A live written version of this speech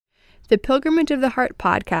The Pilgrimage of the Heart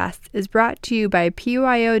podcast is brought to you by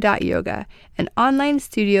pyo.yoga, an online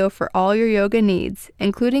studio for all your yoga needs,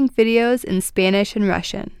 including videos in Spanish and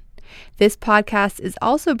Russian. This podcast is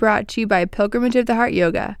also brought to you by Pilgrimage of the Heart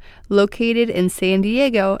Yoga, located in San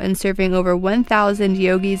Diego and serving over 1,000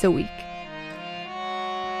 yogis a week.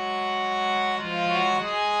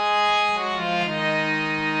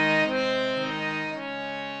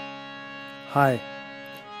 Hi,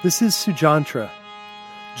 this is Sujantra.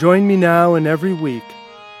 Join me now and every week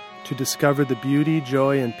to discover the beauty,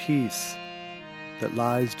 joy, and peace that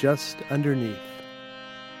lies just underneath.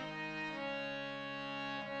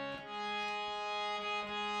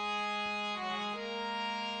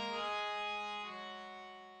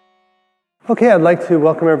 Okay, I'd like to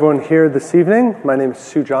welcome everyone here this evening. My name is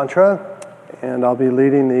Sujantra, and I'll be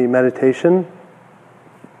leading the meditation.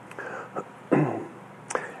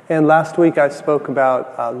 And last week I spoke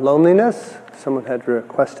about loneliness. Someone had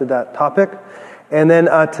requested that topic. And then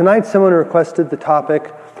tonight someone requested the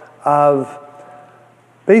topic of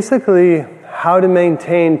basically how to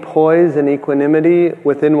maintain poise and equanimity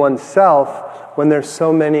within oneself when there's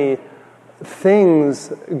so many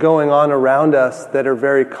things going on around us that are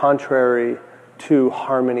very contrary to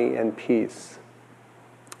harmony and peace.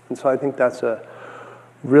 And so I think that's a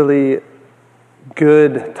really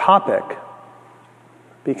good topic,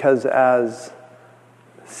 because as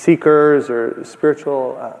seekers or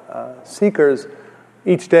spiritual seekers,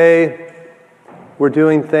 each day we're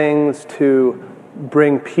doing things to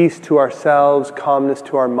bring peace to ourselves, calmness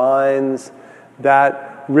to our minds.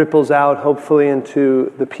 That ripples out hopefully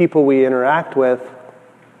into the people we interact with.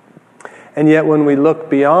 And yet when we look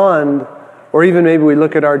beyond, or even maybe we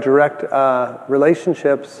look at our direct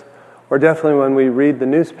relationships, or definitely when we read the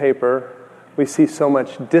newspaper, we see so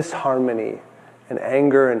much disharmony and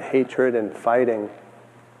anger and hatred and fighting.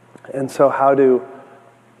 And so how to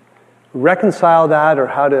reconcile that, or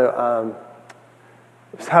how to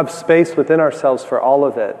have space within ourselves for all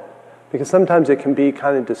of it. Because sometimes it can be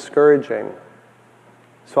kind of discouraging.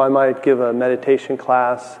 So I might give a meditation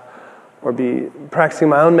class or be practicing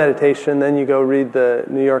my own meditation, then you go read the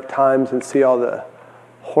New York Times and see all the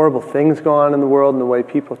horrible things go on in the world and the way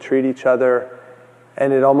people treat each other.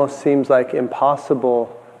 And it almost seems like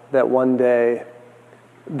impossible that one day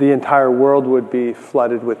the entire world would be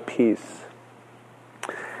flooded with peace.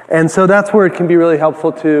 And so that's where it can be really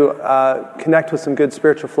helpful to connect with some good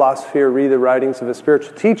spiritual philosophy or read the writings of a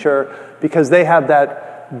spiritual teacher, because they have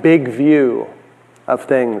that big view of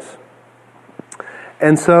things.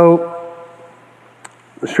 And so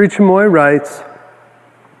Sri Chinmoy writes,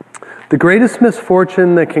 "The greatest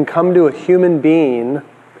misfortune that can come to a human being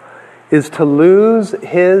is to lose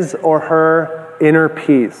his or her inner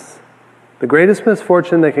peace. The greatest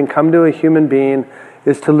misfortune that can come to a human being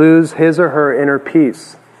is to lose his or her inner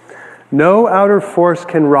peace. No outer force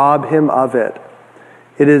can rob him of it.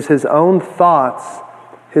 It is his own thoughts,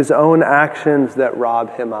 his own actions that rob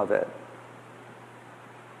him of it."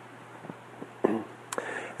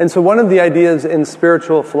 And so one of the ideas in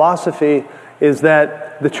spiritual philosophy is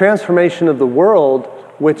that the transformation of the world,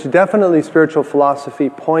 which definitely spiritual philosophy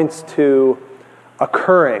points to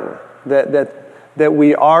occurring, that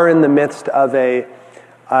we are in the midst of a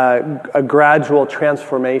gradual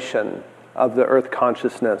transformation of the earth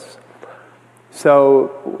consciousness.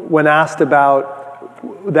 So when asked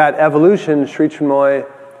about that evolution, Sri Chinmoy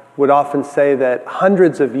would often say that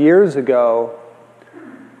hundreds of years ago,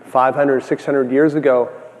 500, 600 years ago,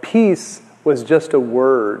 peace was just a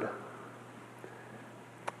word.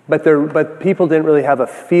 But people didn't really have a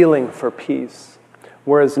feeling for peace.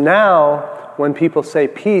 Whereas now, when people say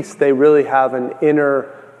peace, they really have an inner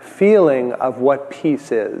feeling of what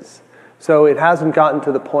peace is. So it hasn't gotten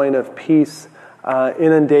to the point of peace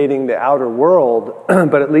inundating the outer world,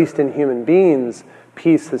 but at least in human beings,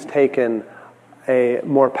 peace has taken a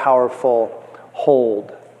more powerful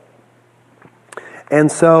hold.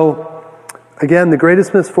 And so, again, the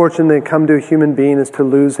greatest misfortune that can come to a human being is to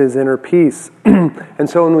lose his inner peace. And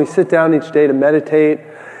so when we sit down each day to meditate,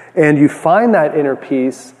 and you find that inner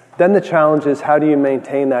peace, then the challenge is, how do you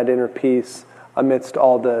maintain that inner peace amidst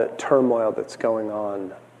all the turmoil that's going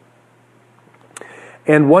on?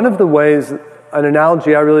 And one of the ways, an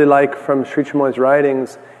analogy I really like from Sri Chinmoy's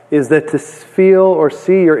writings, is that to feel or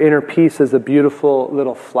see your inner peace as a beautiful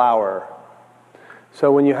little flower.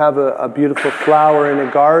 So when you have a beautiful flower in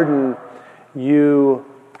a garden, you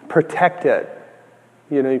protect it.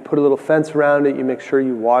 You put a little fence around it, you make sure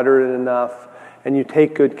you water it enough, and you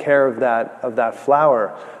take good care of that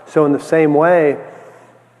flower. So in the same way,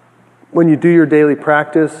 when you do your daily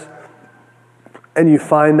practice and you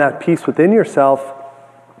find that peace within yourself,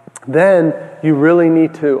 then you really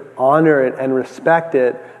need to honor it and respect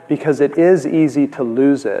it, because it is easy to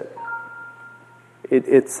lose it.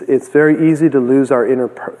 It's very easy to lose our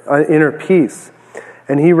inner peace.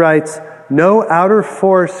 And he writes, "No outer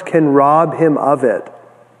force can rob him of it.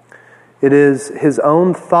 It is his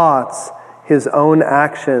own thoughts, his own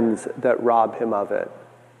actions that rob him of it."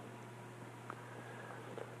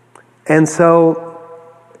 And so,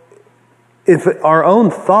 if our own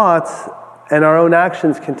thoughts and our own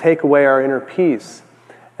actions can take away our inner peace.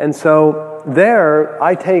 And so there,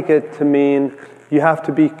 I take it to mean you have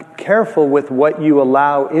to be careful with what you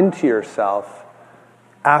allow into yourself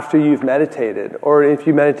after you've meditated. Or if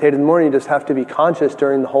you meditate in the morning, you just have to be conscious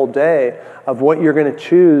during the whole day of what you're going to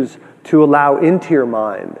choose to allow into your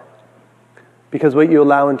mind. Because what you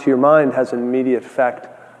allow into your mind has an immediate effect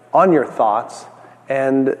on your thoughts,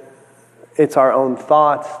 and it's our own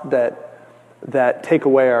thoughts that take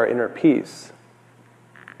away our inner peace.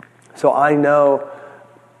 So I know,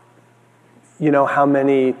 how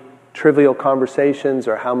many trivial conversations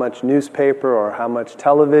or how much newspaper or how much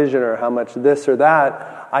television or how much this or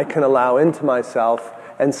that I can allow into myself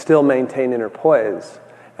and still maintain inner poise.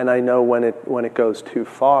 And I know when it goes too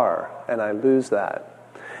far, and I lose that.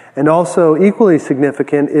 And also equally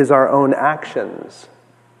significant is our own actions.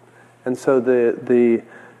 And so the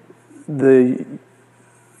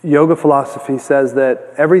yoga philosophy says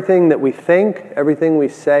that everything that we think, everything we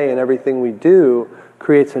say, and everything we do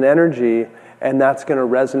creates an energy, and that's going to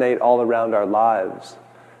resonate all around our lives.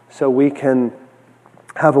 So we can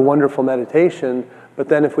have a wonderful meditation, but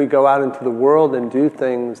then if we go out into the world and do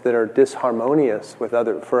things that are disharmonious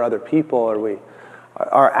for other people, or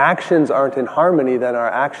our actions aren't in harmony, then our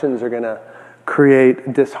actions are going to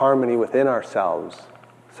create disharmony within ourselves.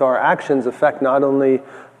 So our actions affect not only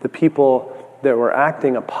the people that we're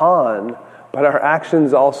acting upon, but our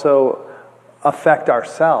actions also affect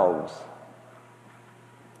ourselves.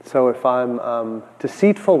 So if I'm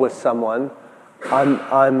deceitful with someone,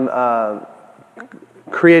 I'm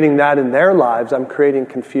creating that in their lives. I'm creating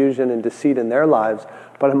confusion and deceit in their lives,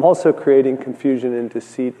 but I'm also creating confusion and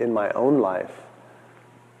deceit in my own life,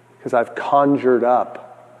 because I've conjured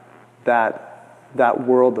up that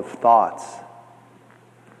world of thoughts.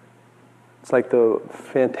 It's like the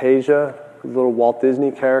Fantasia, the little Walt Disney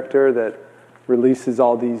character that releases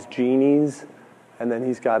all these genies, and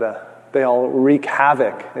then they all wreak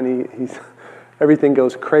havoc, and he's everything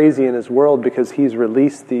goes crazy in his world because he's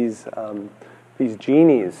released these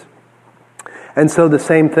genies. And so the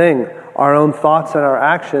same thing, our own thoughts and our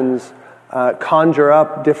actions conjure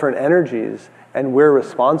up different energies, and we're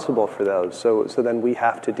responsible for those. So then we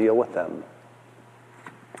have to deal with them.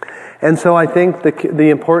 And so I think the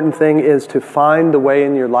important thing is to find the way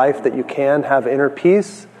in your life that you can have inner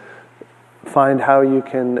peace, find how you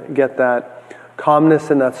can get that calmness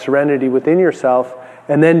and that serenity within yourself,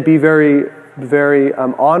 and then be very, very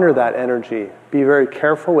honor that energy, be very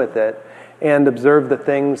careful with it, and observe the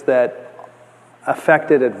things that affect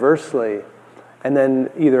it adversely, and then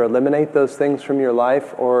either eliminate those things from your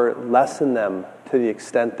life or lessen them to the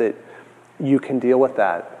extent that you can deal with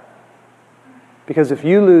that. Because if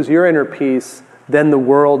you lose your inner peace, then the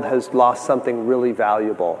world has lost something really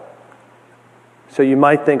valuable. So you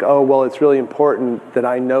might think, oh, well, it's really important that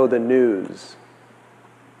I know the news.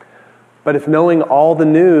 But if knowing all the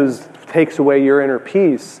news takes away your inner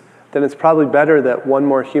peace, then it's probably better that one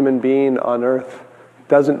more human being on earth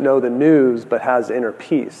doesn't know the news but has inner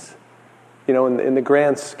peace. In the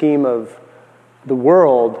grand scheme of the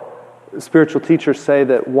world, spiritual teachers say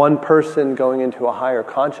that one person going into a higher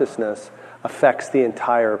consciousness affects the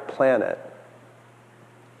entire planet.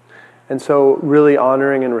 And so really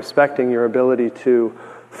honoring and respecting your ability to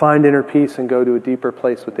find inner peace and go to a deeper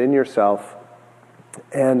place within yourself,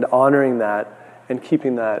 and honoring that and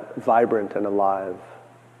keeping that vibrant and alive.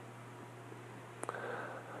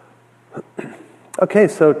 Okay,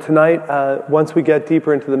 so tonight, once we get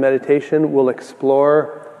deeper into the meditation, we'll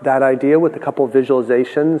explore that idea with a couple of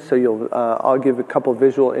visualizations. So I'll give a couple of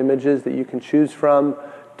visual images that you can choose from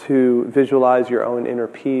to visualize your own inner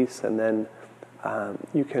peace, and then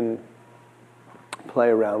you can play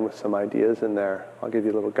around with some ideas in there. I'll give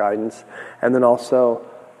you a little guidance. And then also,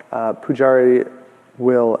 Pujari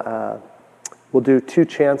will do 2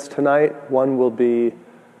 chants tonight. One will be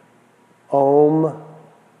Om,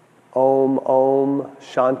 Om, Om,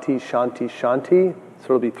 Shanti, Shanti, Shanti. So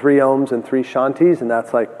it'll be 3 Oms and 3 Shantis, and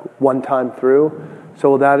that's like one time through.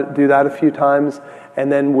 So we'll do that a few times,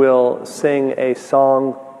 and then we'll sing a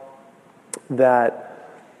song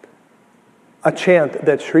a chant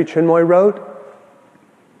that Sri Chinmoy wrote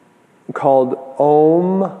called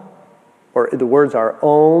Om, or the words are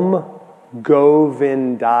Om,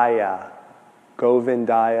 Govindaya.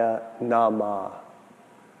 Govindaya Nama.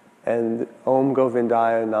 And Om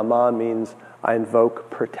Govindaya Nama means I invoke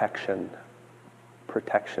protection.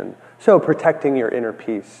 Protection. So protecting your inner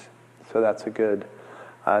peace. So that's a good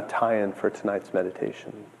tie-in for tonight's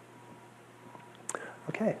meditation.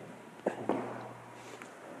 Okay.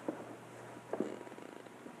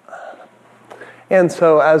 And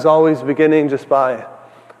so, as always, beginning just by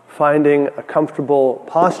finding a comfortable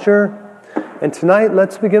posture. And tonight,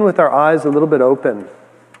 let's begin with our eyes a little bit open.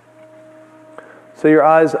 So your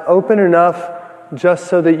eyes open enough just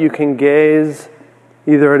so that you can gaze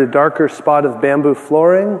either at a darker spot of bamboo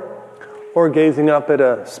flooring or gazing up at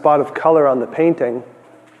a spot of color on the painting.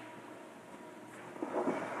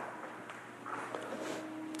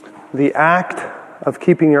 The act of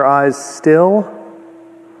keeping your eyes still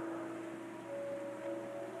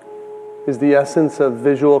is the essence of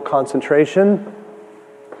visual concentration.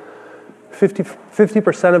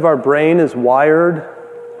 50% of our brain is wired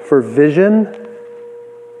for vision.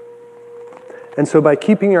 And so by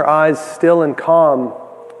keeping your eyes still and calm,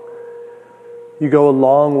 you go a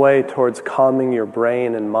long way towards calming your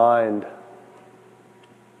brain and mind.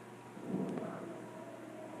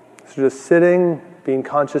 So just sitting, being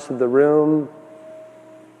conscious of the room,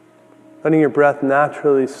 letting your breath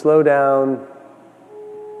naturally slow down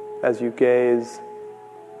as you gaze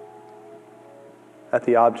at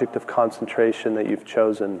the object of concentration that you've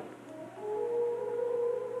chosen.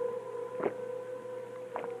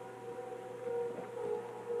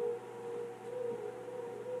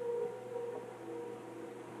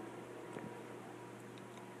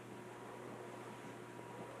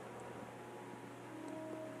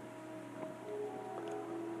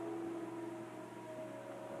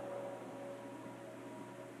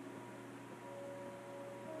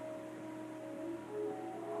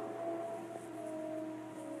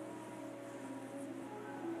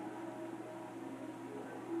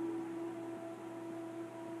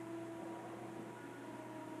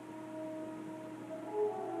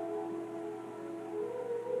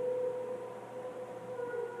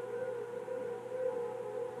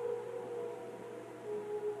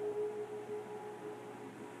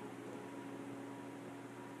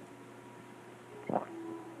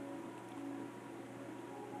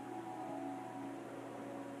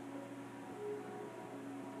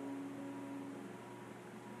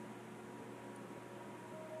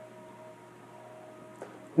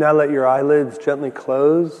 Now let your eyelids gently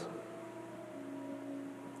close.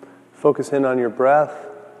 Focus in on your breath.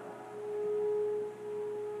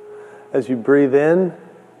 As you breathe in,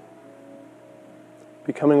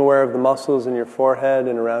 becoming aware of the muscles in your forehead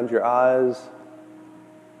and around your eyes.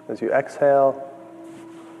 As you exhale,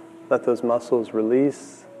 let those muscles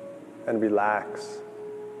release and relax.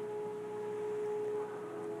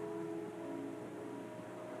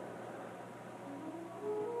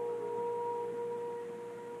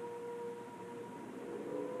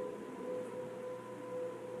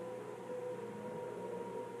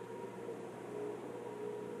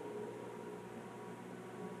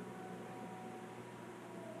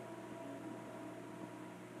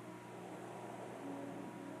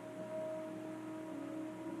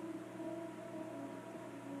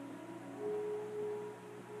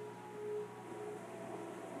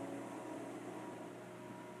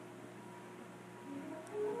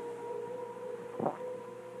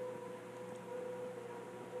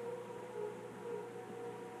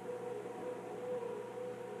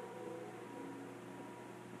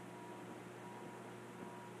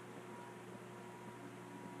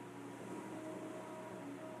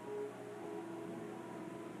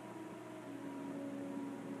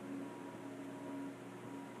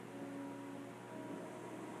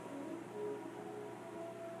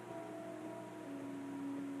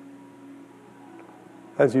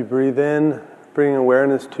 As you breathe in, bringing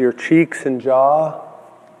awareness to your cheeks and jaw.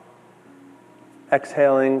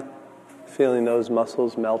 Exhaling, feeling those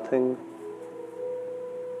muscles melting.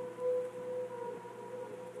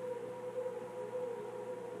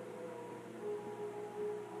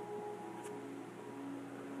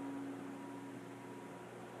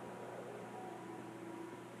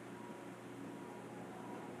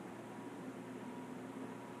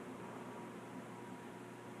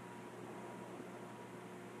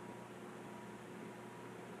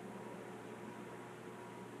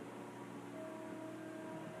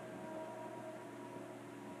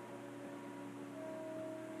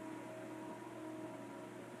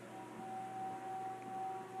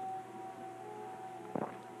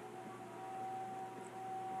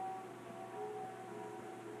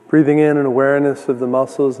 Breathing in an awareness of the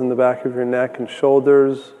muscles in the back of your neck and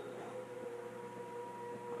shoulders.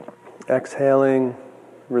 Exhaling,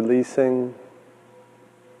 releasing.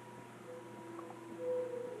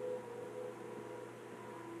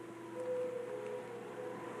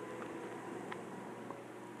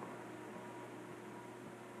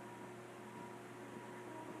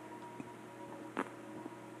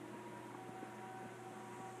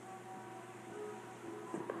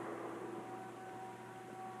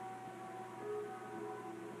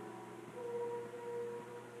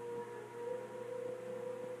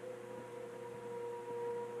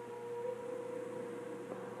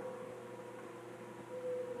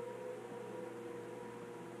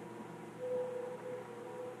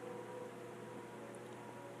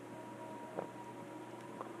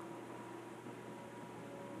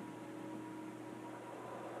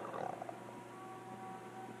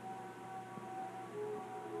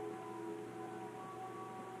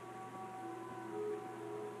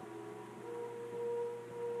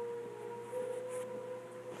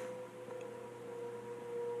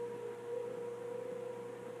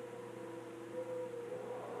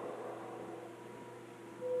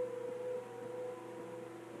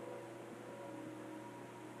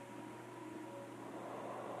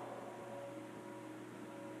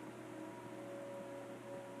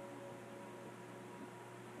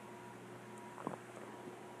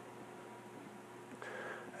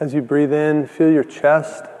 As you breathe in, feel your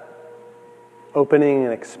chest opening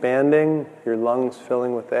and expanding, your lungs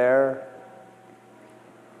filling with air.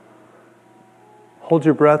 Hold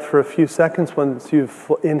your breath for a few seconds. Once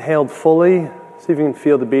you've inhaled fully, see if you can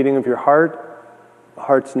feel the beating of your heart. The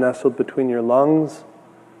heart's nestled between your lungs.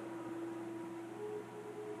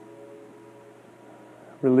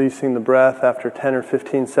 Releasing the breath after 10 or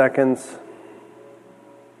 15 seconds.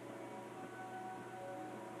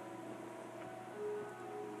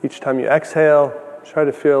 Each time you exhale, try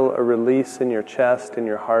to feel a release in your chest, in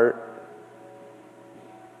your heart.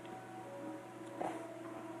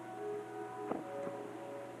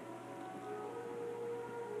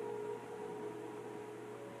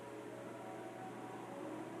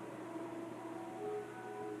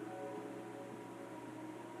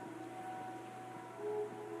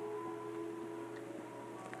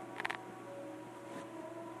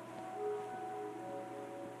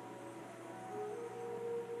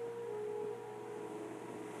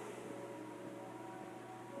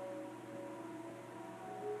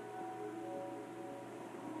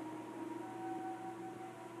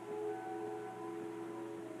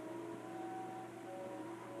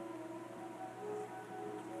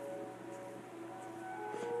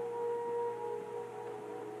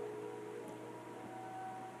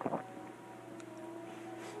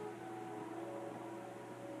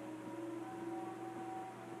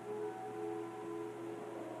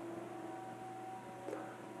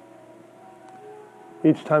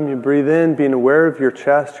 Each time you breathe in, being aware of your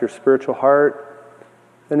chest, your spiritual heart.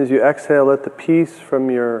 And as you exhale, let the peace from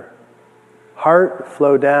your heart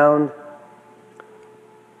flow down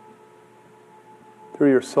through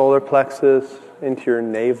your solar plexus into your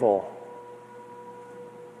navel.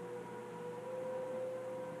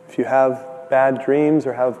 If you have bad dreams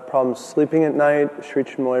or have problems sleeping at night, Sri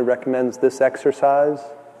Chinmoy recommends this exercise.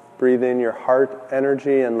 Breathe in your heart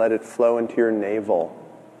energy and let it flow into your navel.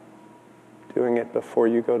 Doing it before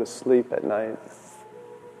you go to sleep at night.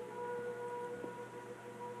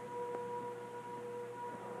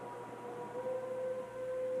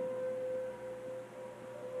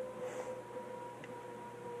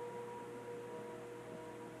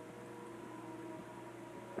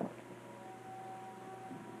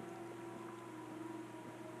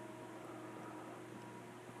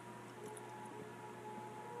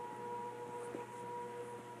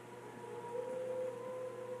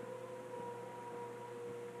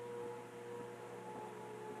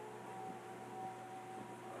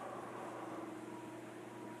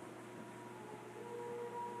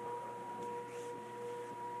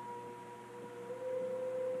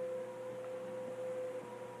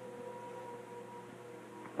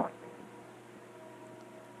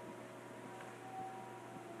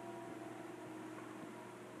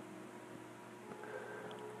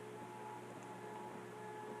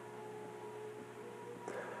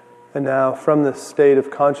 And now from this state of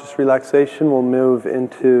conscious relaxation, we'll move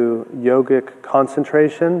into yogic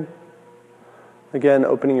concentration. Again,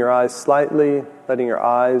 opening your eyes slightly, letting your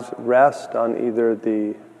eyes rest on either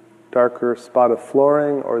the darker spot of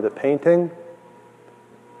flooring or the painting.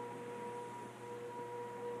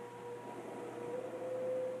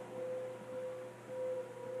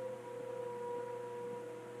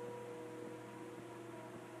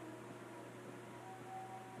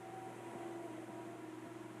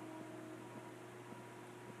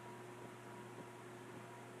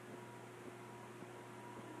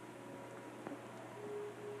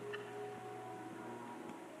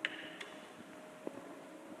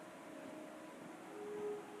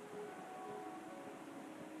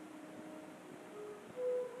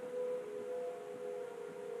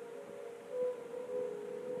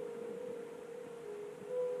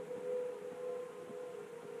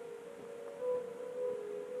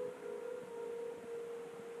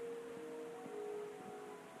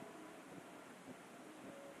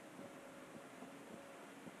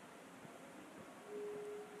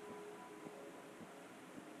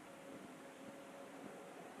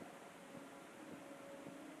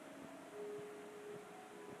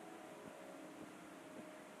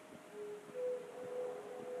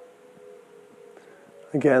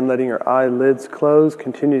 Again, letting your eyelids close.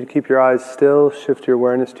 Continue to keep your eyes still. Shift your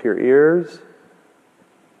awareness to your ears.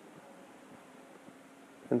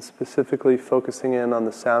 And specifically focusing in on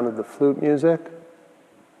the sound of the flute music.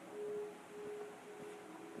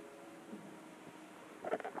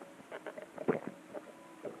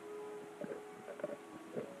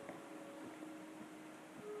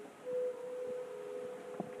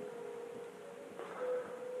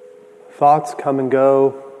 Thoughts come and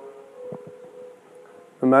go.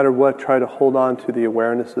 No matter what, try to hold on to the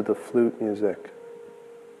awareness of the flute music.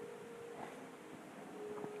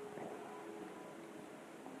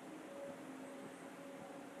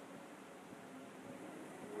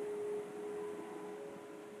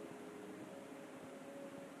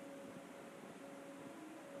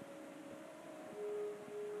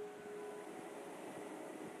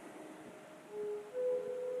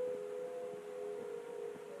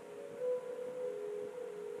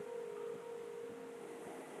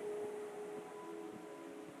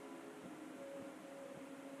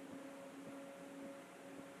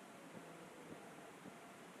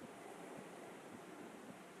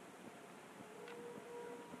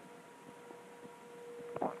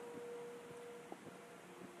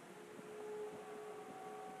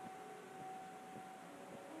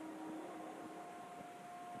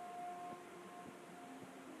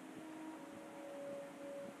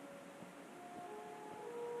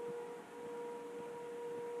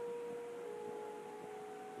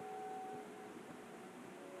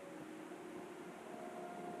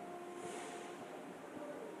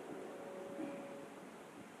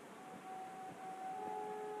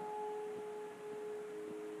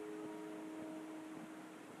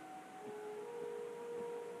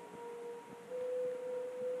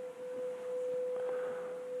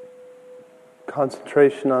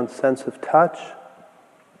 Concentration on sense of touch.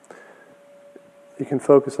 You can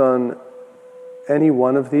focus on any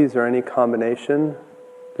one of these or any combination.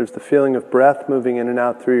 There's the feeling of breath moving in and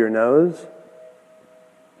out through your nose.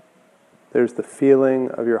 There's the feeling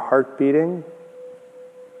of your heart beating.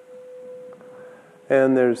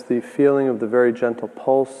 And there's the feeling of the very gentle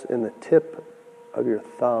pulse in the tip of your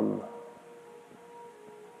thumb.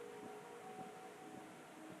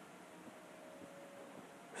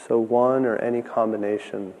 So one or any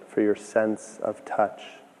combination for your sense of touch.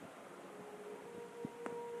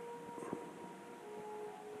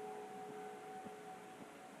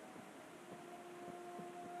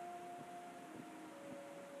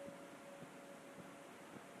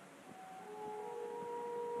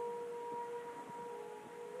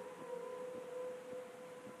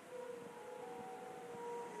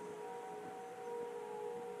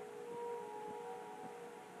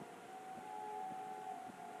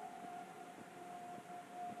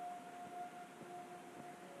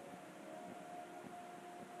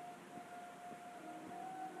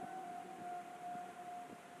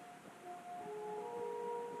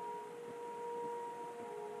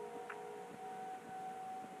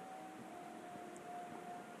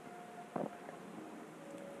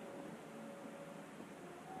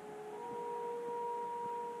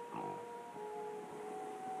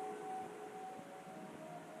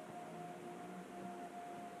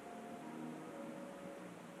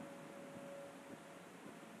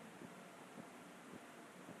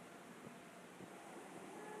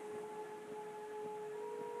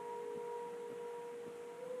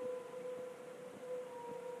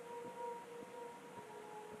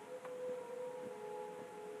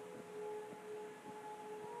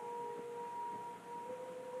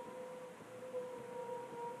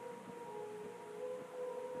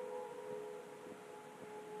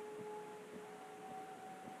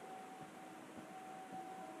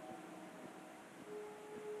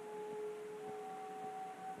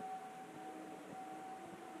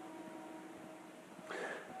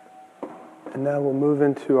 And now we'll move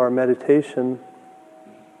into our meditation.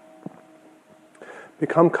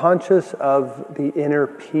 Become conscious of the inner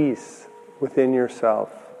peace within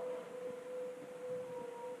yourself.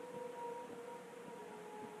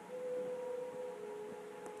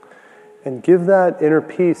 And give that inner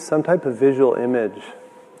peace some type of visual image.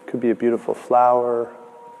 It could be a beautiful flower,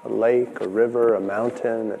 a lake, a river, a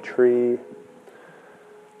mountain, a tree.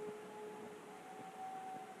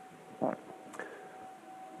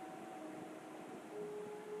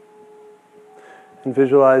 And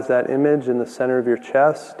visualize that image in the center of your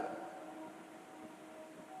chest.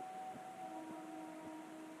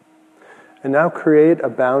 And now create a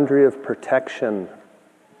boundary of protection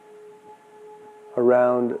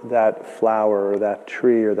around that flower or that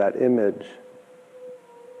tree or that image.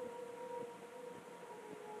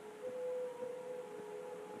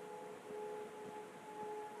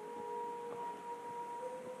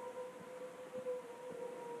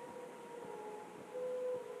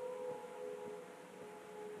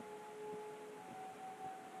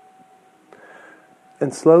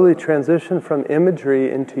 And slowly transition from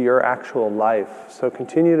imagery into your actual life. So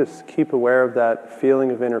continue to keep aware of that feeling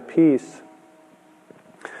of inner peace,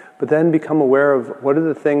 but then become aware of what are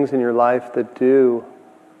the things in your life that do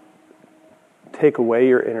take away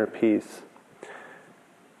your inner peace.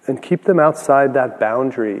 And keep them outside that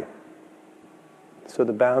boundary. So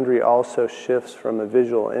the boundary also shifts from a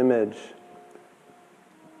visual image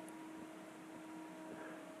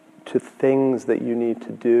to things that you need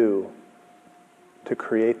to do to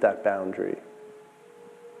create that boundary.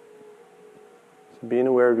 So being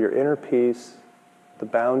aware of your inner peace, the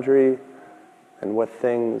boundary, and what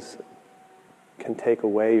things can take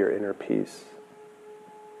away your inner peace.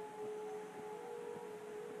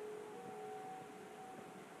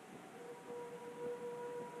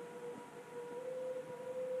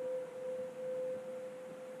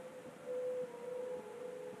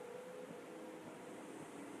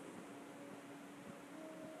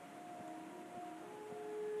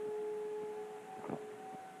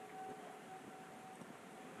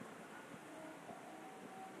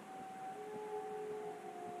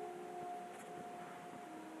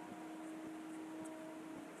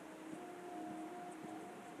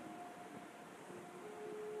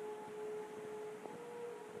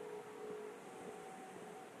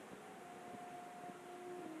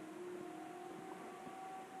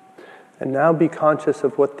 And now be conscious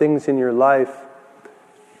of what things in your life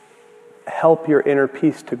help your inner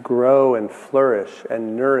peace to grow and flourish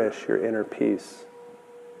and nourish your inner peace.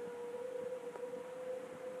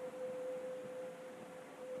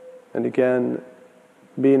 And again,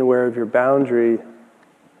 being aware of your boundary,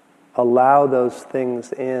 allow those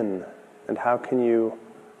things in. And how can you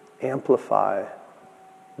amplify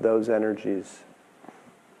those energies?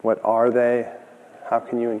 What are they? How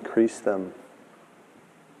can you increase them?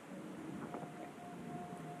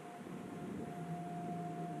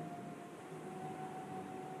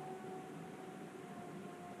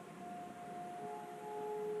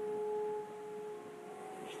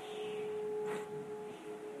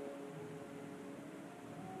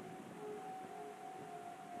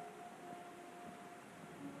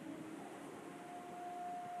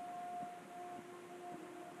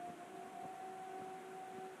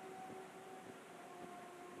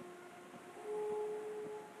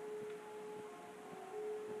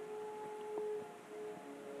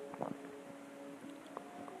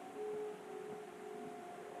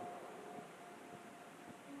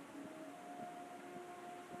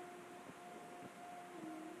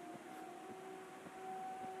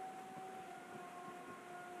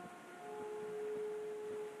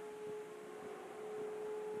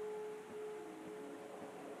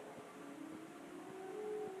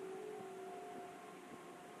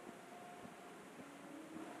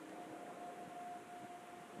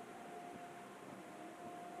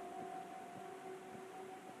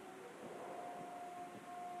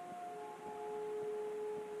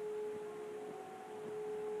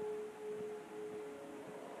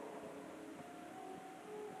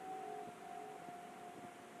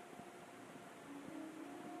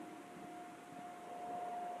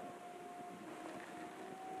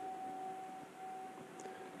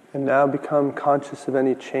 And now become conscious of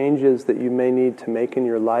any changes that you may need to make in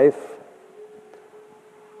your life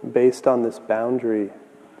based on this boundary,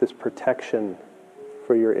 this protection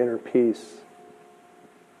for your inner peace.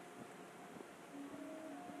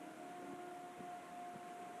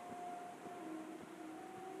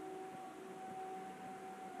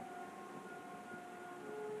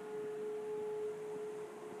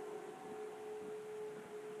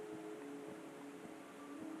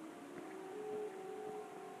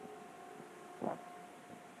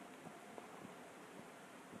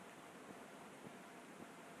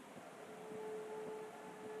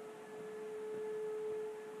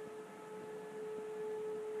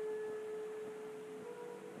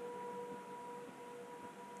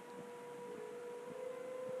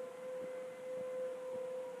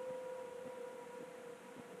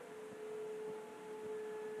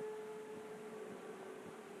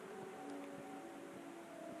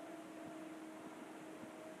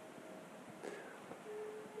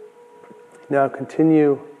 Now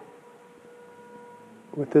continue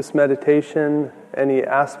with this meditation, any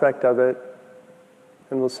aspect of it,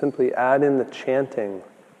 and we'll simply add in the chanting.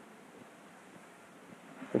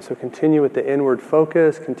 And so continue with the inward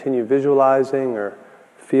focus, continue visualizing or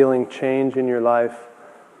feeling change in your life,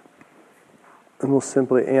 and we'll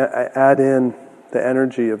simply add in the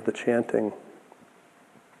energy of the chanting.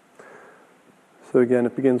 So again,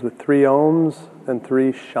 it begins with 3 Oms and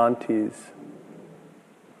 3 Shantis.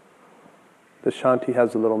 The Shanti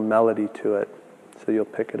has a little melody to it, so you'll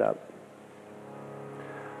pick it up.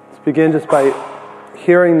 Let's begin just by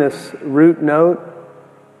hearing this root note,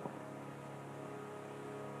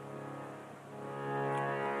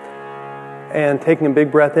 and taking a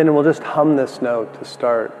big breath in, and we'll just hum this note to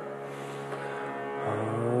start.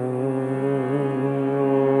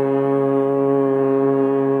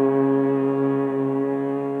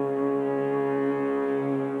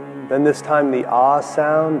 Then this time the ah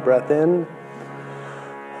sound, breath in.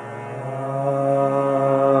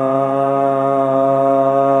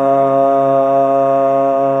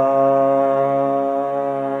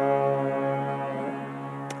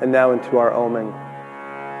 And now into our oming.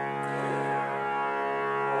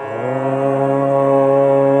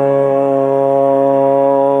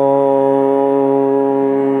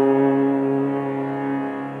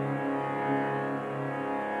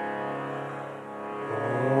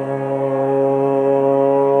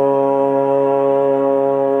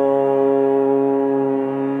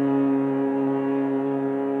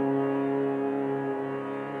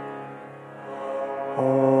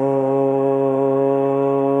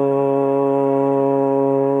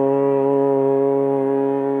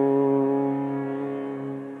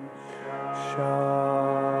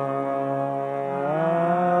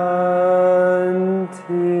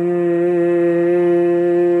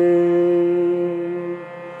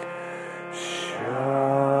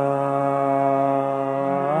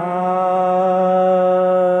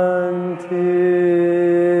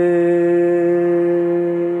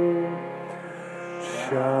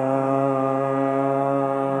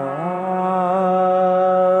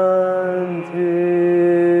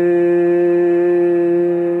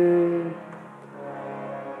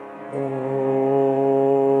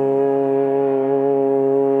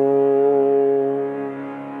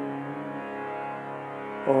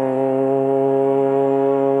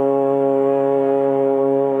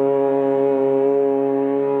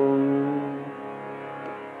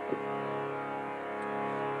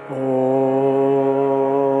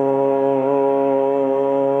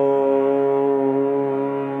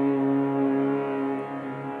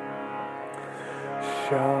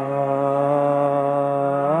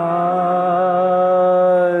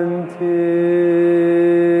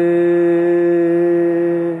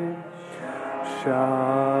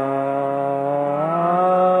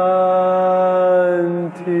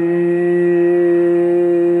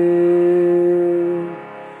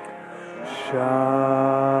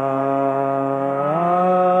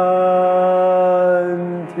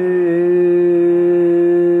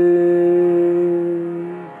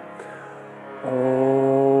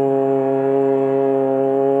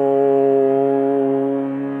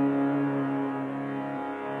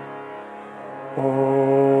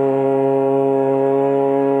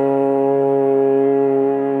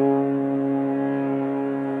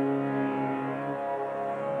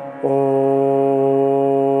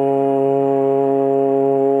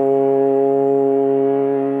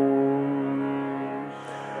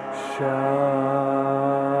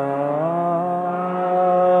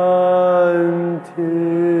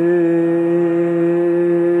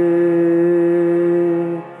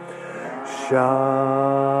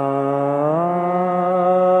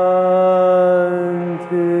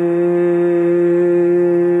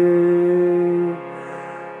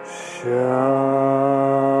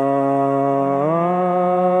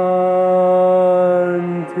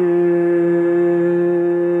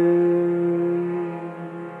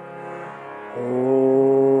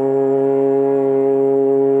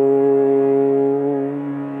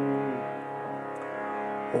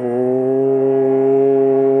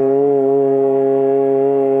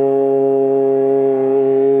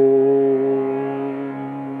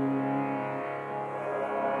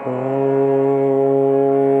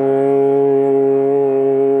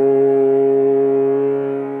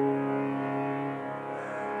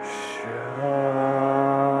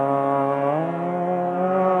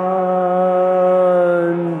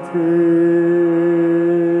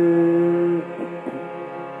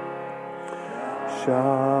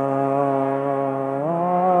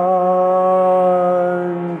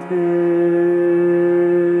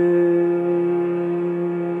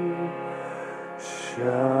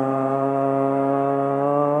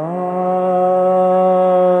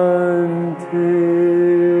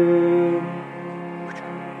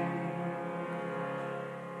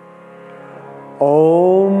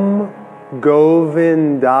 Om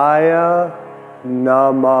Govindaya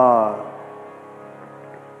Namah.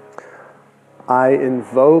 I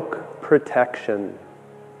invoke protection.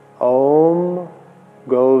 Om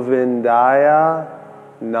Govindaya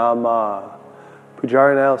Namah.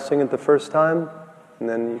 Pujari and I will sing it the first time, and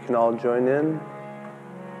then you can all join in.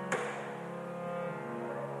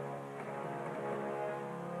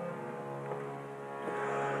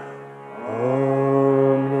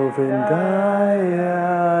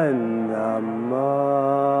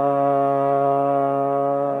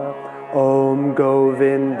 Om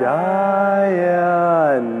Govindaya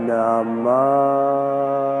Namah.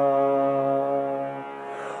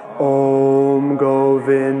 Om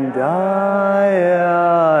Govindaya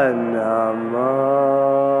Namah.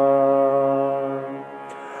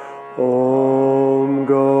 Om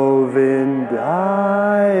Govindaya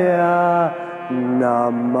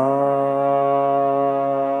Namah.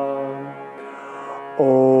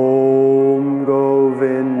 Om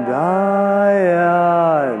Govindaya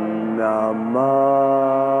Namah.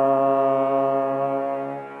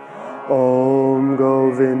 Om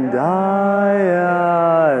Govindaya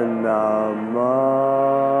Namah.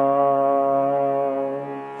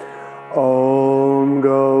 Om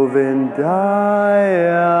Govindaya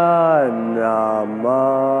Namah.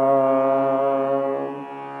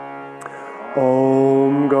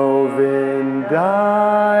 Om Govindaya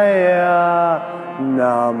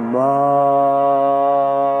Namah.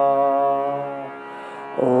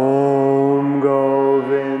 Om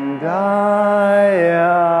Govindaya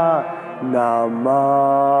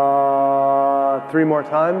Namah. Three more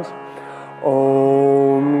times.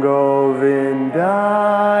 Om Govindaya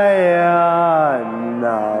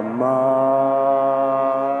Namah.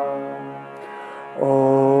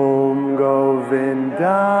 Om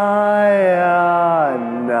Govindaya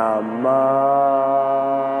Namah.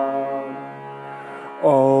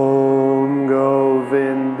 Om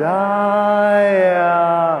Govindaya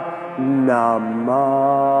Namah.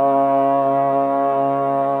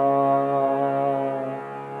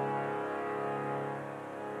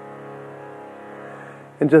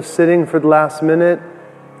 And just sitting for the last minute,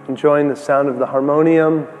 enjoying the sound of the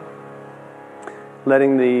harmonium,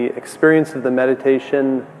 letting the experience of the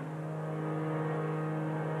meditation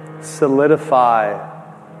solidify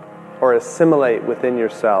or assimilate within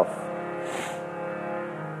yourself.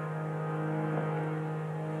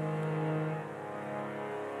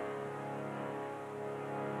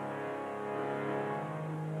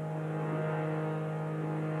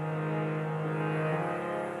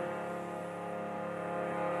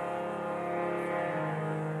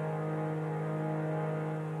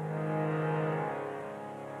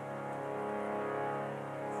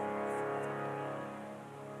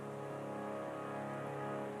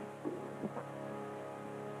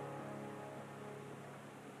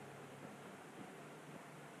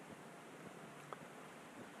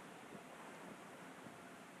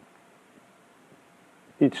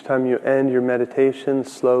 Each time you end your meditation,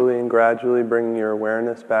 slowly and gradually bringing your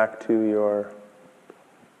awareness back to your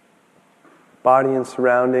body and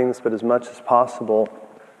surroundings, but as much as possible,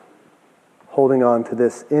 holding on to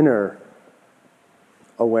this inner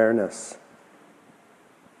awareness.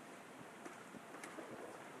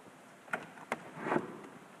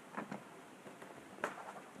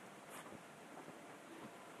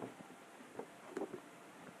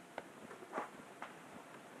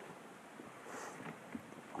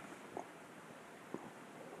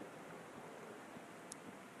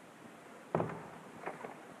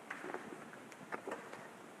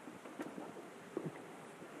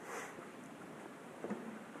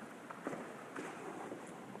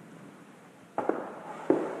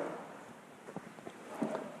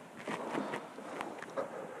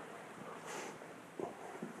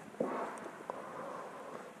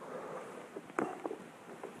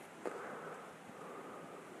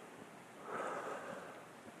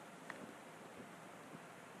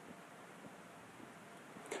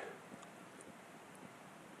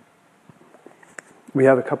 We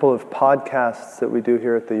have a couple of podcasts that we do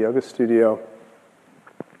here at the yoga studio.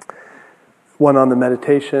 One on the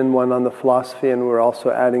meditation, one on the philosophy, and we're also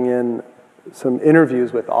adding in some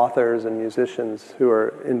interviews with authors and musicians who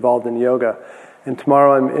are involved in yoga. And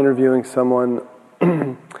tomorrow I'm interviewing someone,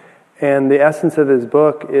 and the essence of his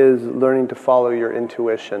book is learning to follow your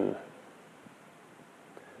intuition.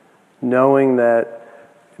 Knowing that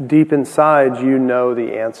deep inside you know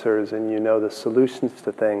the answers and you know the solutions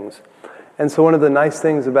to things. And so one of the nice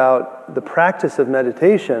things about the practice of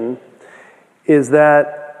meditation is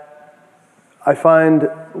that I find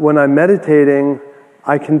when I'm meditating,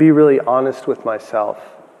 I can be really honest with myself.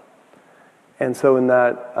 And so in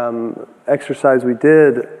that exercise we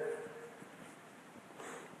did,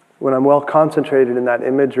 when I'm well concentrated in that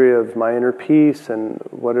imagery of my inner peace and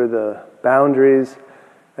what are the boundaries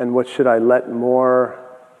and what should I let more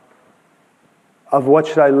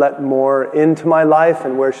into my life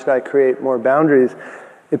and where should I create more boundaries,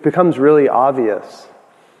 it becomes really obvious.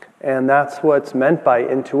 And that's what's meant by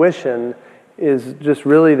intuition, is just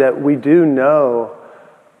really that we do know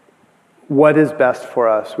what is best for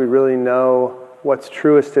us. We really know what's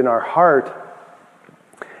truest in our heart.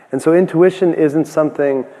 And so intuition isn't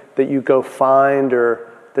something that you go find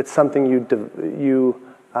or that's something you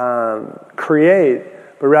create,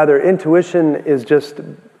 but rather intuition is just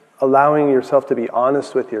allowing yourself to be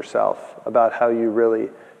honest with yourself about how you really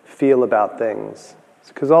feel about things.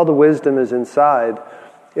 Because all the wisdom is inside.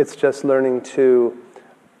 It's just learning to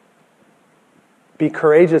be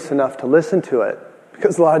courageous enough to listen to it.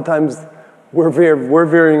 Because a lot of times we're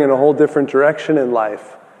veering in a whole different direction in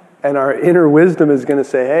life. And our inner wisdom is going to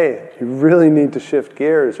say, hey, you really need to shift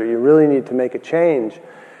gears, or you really need to make a change.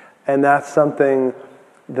 And that's something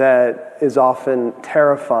that is often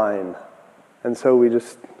terrifying. And so we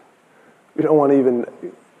don't want to even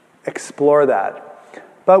explore that.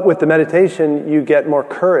 But with the meditation, you get more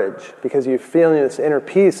courage because you're feeling this inner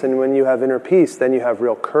peace. And when you have inner peace, then you have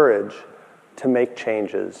real courage to make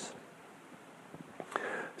changes.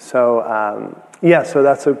 So, so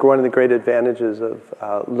that's one of the great advantages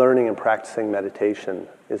of learning and practicing meditation,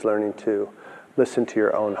 is learning to listen to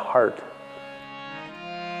your own heart.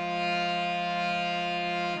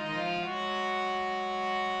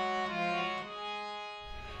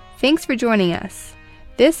 Thanks for joining us.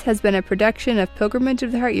 This has been a production of Pilgrimage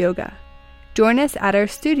of the Heart Yoga. Join us at our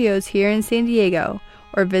studios here in San Diego,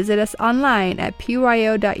 or visit us online at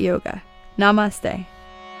pyo.yoga. Namaste.